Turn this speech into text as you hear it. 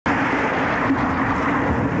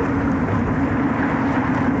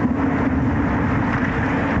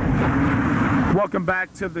Welcome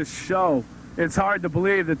back to the show. It's hard to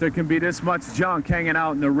believe that there can be this much junk hanging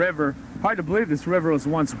out in the river. Hard to believe this river was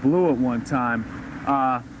once blue at one time.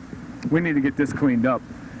 We need to get this cleaned up.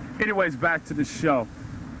 Anyways, back to the show.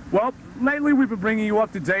 Well, lately we've been bringing you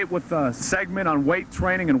up to date with a segment on weight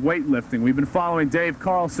training and weightlifting. We've been following Dave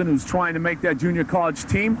Carlson, who's trying to make that junior college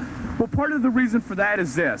team. Well, part of the reason for that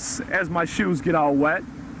is this, as my shoes get all wet.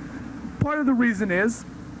 Part of the reason is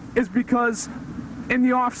because in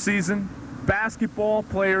the off-season, basketball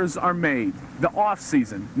players are made. The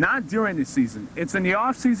off-season, not during the season. It's in the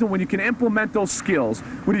off-season when you can implement those skills,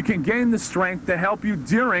 when you can gain the strength to help you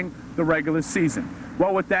during the regular season.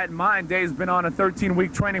 Well, with that in mind, Dave's been on a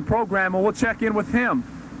 13-week training program, and we'll check in with him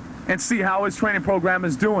and see how his training program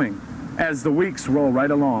is doing as the weeks roll right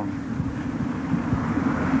along.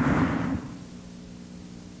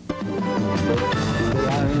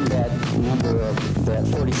 Number of that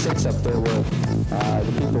 46 up there where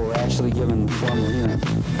the people were actually given formal hearing.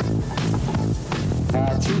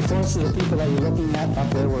 3/4 of the people that you're looking at up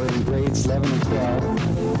there were in grades 11 and 12.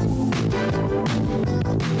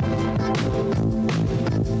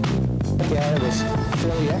 Yeah, it was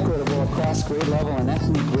fairly equitable across grade level and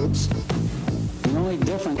ethnic groups. The only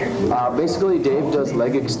difference... Basically, Dave does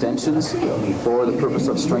leg extensions for the purpose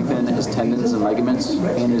of strengthening his tendons and ligaments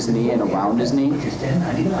in his knee and around his knee.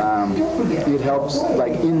 It helps,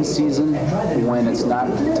 like in season, when it's not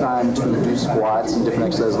time to do squats and different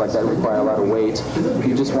exercises like that require a lot of weight.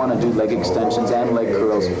 You just want to do leg extensions and leg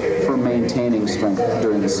curls for maintaining strength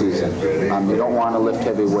during the season. You don't want to lift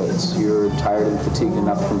heavy weights. You're tired and fatigued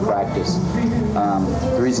enough from practice.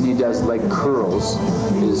 The reason he does leg curls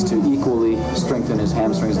is to equally strengthen his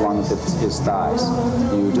hamstrings along with his thighs.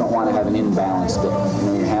 You don't want to have an imbalance there. You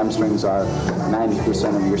know, your hamstrings are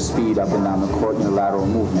 90% of your speed up and down the court in your lateral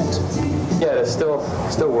movement. Yeah, it's still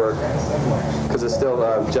work, because it's still,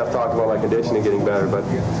 Jeff talked about my conditioning getting better, but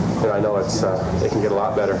you know, I know it can get a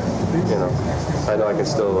lot better. You know, I know I can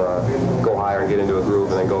still go higher and get into a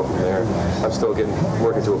groove and then go from there. I'm still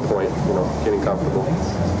working to a point, you know, getting comfortable.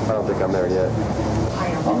 I don't think I'm there yet.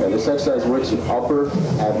 Okay, this exercise works your upper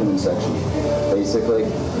abdomen section. Basically,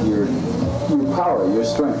 your power, your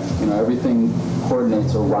strength. You know, everything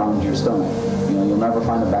coordinates around your stomach. You know, you'll never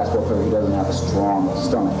find a basketball player who doesn't have a strong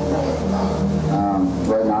stomach.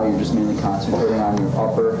 Right now, you're just mainly concentrating on your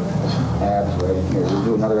upper abs right here. We'll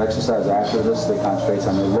do another exercise after this that concentrates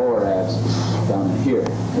on your lower abs down in here.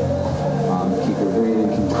 Keep your breathing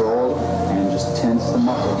controlled and just tense the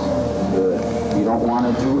muscles. Good. You don't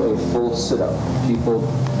want to do a full sit-up. People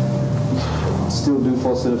still do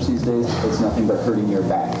full sit-ups these days. It's nothing but hurting your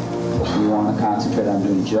back. You want to concentrate on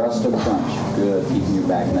doing just a crunch. Good. Keeping your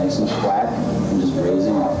back nice and flat and just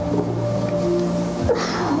raising up.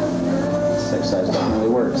 This exercise definitely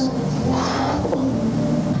works.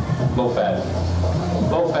 Low fat.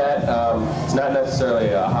 Low fat, it's not necessarily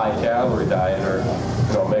a high calorie diet or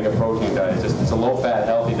mega protein diet. It's a low fat,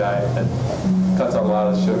 healthy diet that cuts out a lot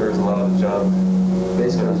of the sugars and a lot of the junk.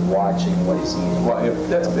 Basically, he's watching what he's eating. Well,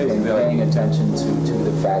 that's basically paying attention to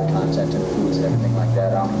the fat content in foods and everything like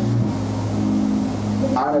that.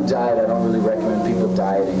 On a diet, I don't really recommend people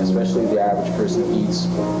dieting, especially the average person eats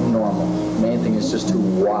normal. The main thing is just to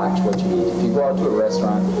watch what you eat. If you go out to a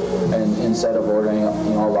restaurant and instead of ordering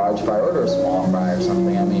a large fry, order a small fry or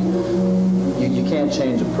something. I mean, you can't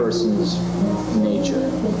change a person's nature.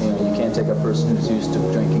 You know, you can't take a person who's used to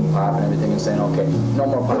drinking pop and everything and saying, okay, no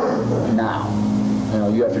more pop now. You know,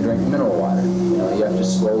 you have to drink mineral water. You know, you have to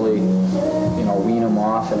slowly, wean them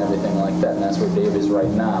off and everything like that. And that's where Dave is right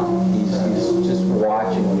now. He's just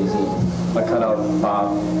watching what he's eating. I cut out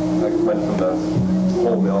pop. I went from the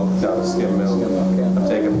whole milk down to skim milk. Okay. I'm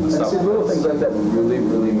taking the See, little things like that really,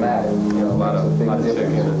 really matter. You know, a lot of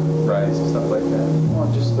chicken and rice and stuff like that. Well,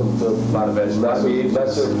 just a lot of vegetables.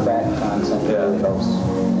 Lesser fat content really helps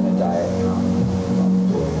in a diet.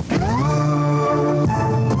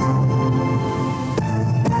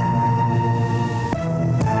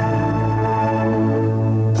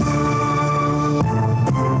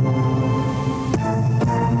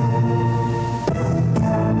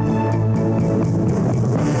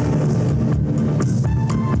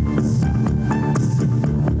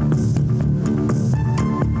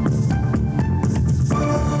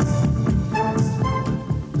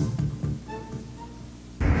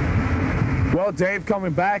 Well, Dave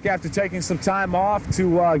coming back after taking some time off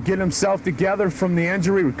to get himself together from the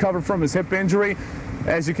injury, recover from his hip injury.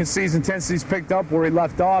 As you can see, his intensity's picked up where he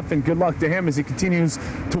left off, and good luck to him as he continues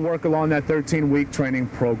to work along that 13-week training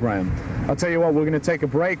program. I'll tell you what, we're going to take a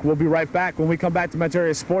break. We'll be right back. When we come back to Metro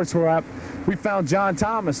Area Sports Wrap, we found John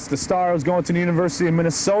Thomas, the star who's going to the University of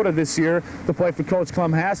Minnesota this year to play for Coach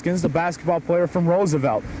Clem Haskins, the basketball player from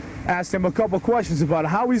Roosevelt. Asked him a couple questions about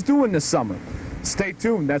how he's doing this summer. Stay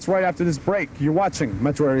tuned. That's right after this break. You're watching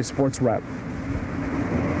Metro Area Sports Wrap.